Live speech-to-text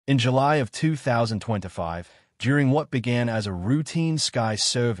In July of 2025, during what began as a routine sky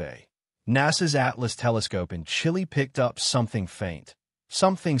survey, NASA's Atlas telescope in Chile picked up something faint,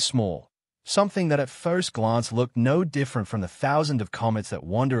 something small, something that at first glance looked no different from the thousands of comets that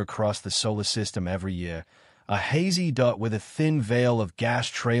wander across the solar system every year, a hazy dot with a thin veil of gas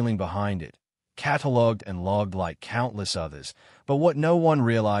trailing behind it, catalogued and logged like countless others. But what no one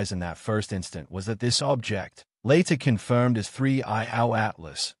realized in that first instant was that this object, later confirmed as 3I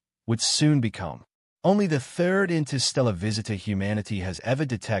Atlas, would soon become only the third interstellar visitor humanity has ever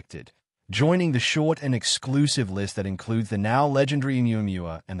detected, joining the short and exclusive list that includes the now legendary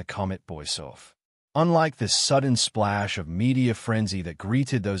Oumuamua and the comet Borisov. Unlike the sudden splash of media frenzy that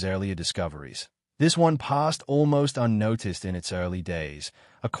greeted those earlier discoveries, this one passed almost unnoticed in its early days,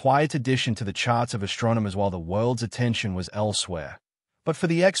 a quiet addition to the charts of astronomers while the world's attention was elsewhere. But for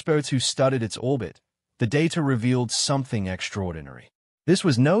the experts who studied its orbit, the data revealed something extraordinary. This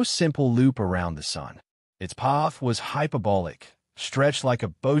was no simple loop around the sun. Its path was hyperbolic, stretched like a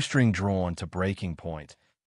bowstring drawn to breaking point,